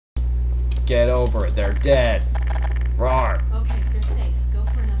Get over it. They're dead. Roar. Okay, they're safe. Go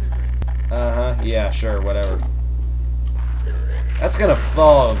for another group. Uh-huh. Yeah, sure. Whatever. That's gonna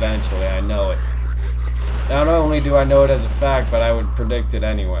fall eventually. I know it. Not only do I know it as a fact, but I would predict it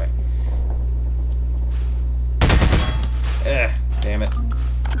anyway. Damn it.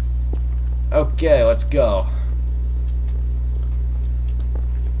 Okay, let's go.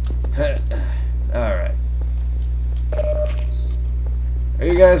 Alright. Are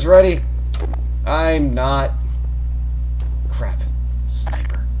you guys ready? I'm not. Crap.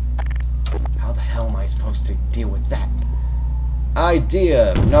 Sniper. How the hell am I supposed to deal with that?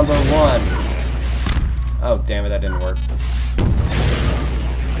 Idea number 1. Oh, damn it, that didn't work.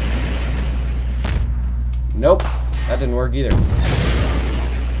 Nope, that didn't work either.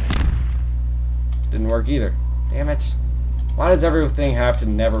 Didn't work either. Damn it. Why does everything have to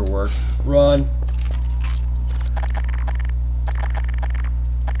never work? Run.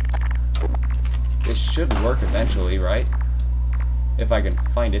 This should work eventually, right? If I can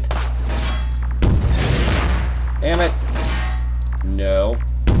find it. Damn it. No.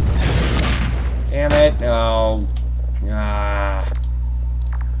 Damn it. No. Ah.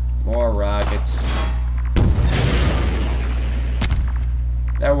 More rockets.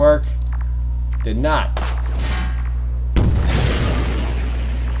 That work? Did not.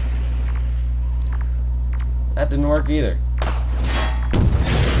 That didn't work either.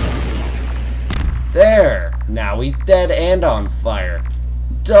 There! Now he's dead and on fire.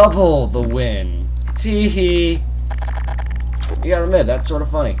 Double the win. Tee-hee. You gotta admit, that's sort of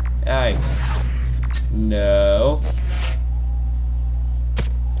funny. Aye. No.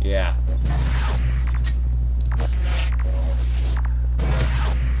 Yeah.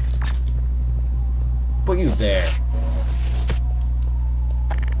 Put you there.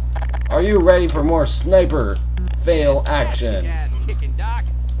 Are you ready for more sniper fail action?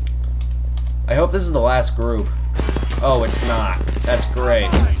 I hope this is the last group. Oh, it's not. That's great.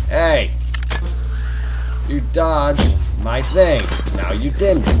 Hey! You dodged my thing. Now you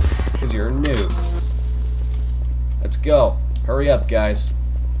didn't, because you're a noob. Let's go. Hurry up, guys.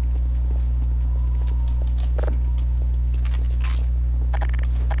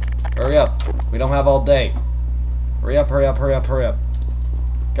 Hurry up. We don't have all day. Hurry up, hurry up, hurry up, hurry up.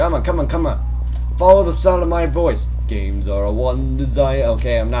 Come on, come on, come on. Follow the sound of my voice. Games are a one desire.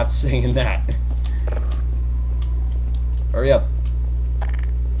 Okay, I'm not singing that. Hurry up.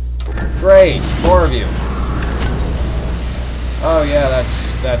 Great, more of you. Oh yeah,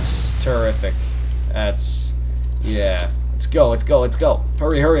 that's terrific. That's, yeah. Let's go, let's go, let's go.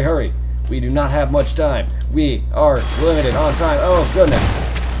 Hurry, hurry, hurry. We do not have much time. We are limited on time. Oh goodness.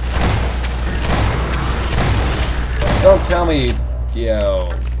 Don't tell me, yo.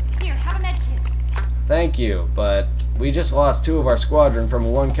 Here, have a med kit. Thank you, but we just lost 2 of our squadron from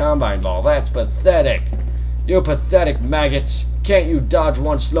 1 combine ball. That's pathetic. You pathetic maggots. Can't you dodge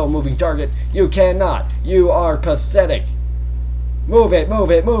 1 slow-moving target? You cannot. You are pathetic. Move it,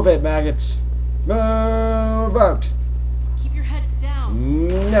 move it, move it, maggots. Move out. Keep your heads down.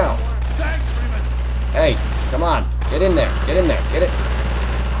 No. Thanks, Freeman. Hey, come on. Get in there. Get in there. Get it.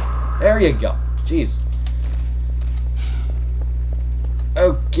 There you go. Jeez.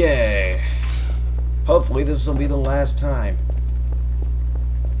 Okay. Hopefully this will be the last time.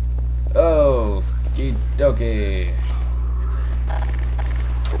 Oh, okie dokie.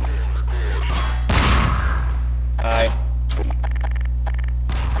 Hi.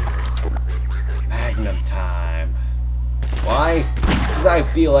 Magnum time. Why? Because I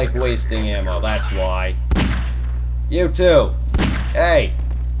feel like wasting ammo, that's why. You too. Hey.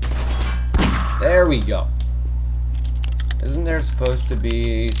 There we go. Isn't there supposed to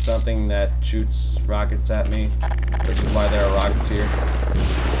be something that shoots rockets at me? Which is why there are rockets here.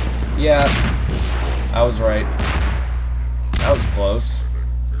 Yeah, I was right. That was close.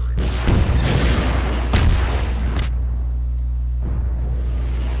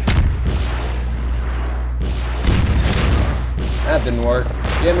 That didn't work.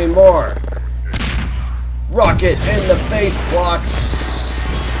 Give me more. Rocket in the face blocks.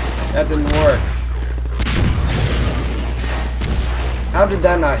 That didn't work. How did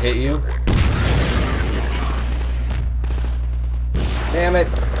that not hit you? Damn it.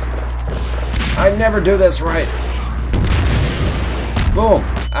 I never do this right. Boom.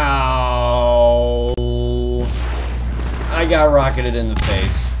 Ow. I got rocketed in the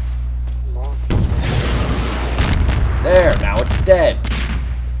face. There, now it's dead.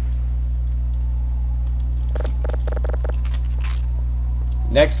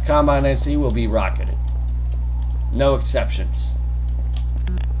 Next combine I see will be rocketed. No exceptions.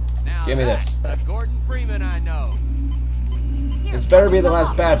 Now Give me this. that's the Gordon Freeman I know. This better be the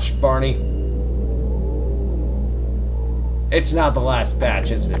last batch, Barney. It's not the last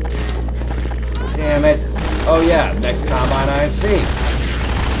batch, is it? Damn it. Oh yeah, next combine I see.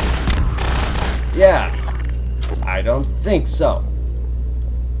 Yeah. I don't think so.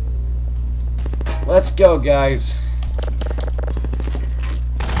 Let's go, guys.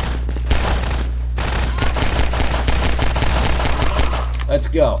 Let's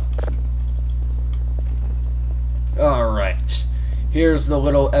go. Alright. Here's the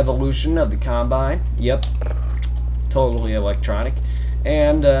little evolution of the combine. Yep. Totally electronic.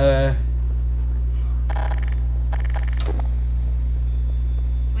 And,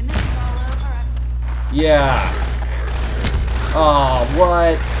 When this is all over, yeah. Oh,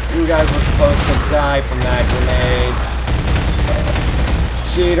 what? You guys were supposed to die from that grenade.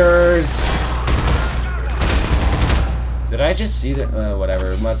 Cheaters. Did I just see that?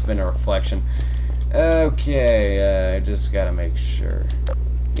 Whatever. It must have been a reflection. Okay, I just gotta make sure.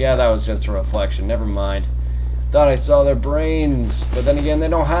 Yeah, that was just a reflection. Never mind. Thought I saw their brains. But then again, they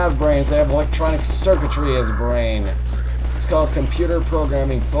don't have brains. They have electronic circuitry as a brain. It's called computer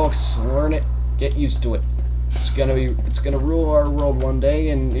programming, folks. Learn it. Get used to it. It's gonna rule our world one day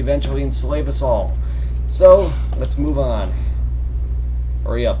and eventually enslave us all. So, let's move on.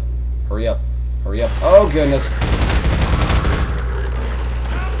 Hurry up. Hurry up. Hurry up. Oh, goodness.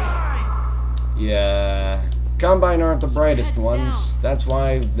 Yeah. Combine aren't the brightest ones. That's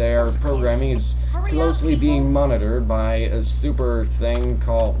why their programming is closely being monitored by a super thing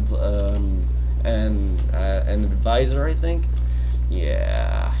called an advisor, I think.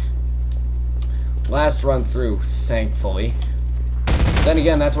 Yeah. Last run through, thankfully. Then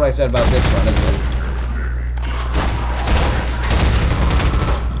again, that's what I said about this run, isn't it?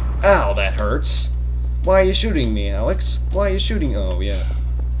 Ow, that hurts. Why are you shooting me, Alex? Why are you shooting? Oh, yeah.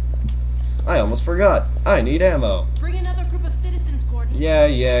 I almost forgot. I need ammo. bring another group of citizens, Gordon.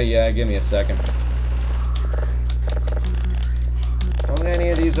 Yeah. Give me a second. Don't any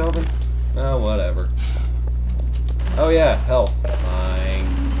of these open? Oh, whatever. Oh, yeah, health. Fine.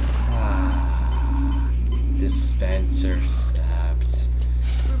 Dispenser stopped.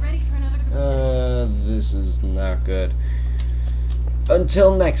 We're ready for another group of citizens. This is not good.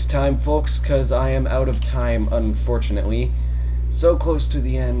 Until next time, folks, because I am out of time, unfortunately. So close to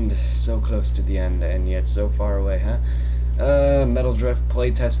the end, and yet so far away, huh? Metal Drift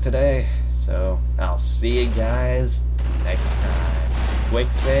playtest today, so I'll see you guys next time.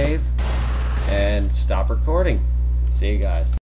 Quick save, and stop recording. See you guys.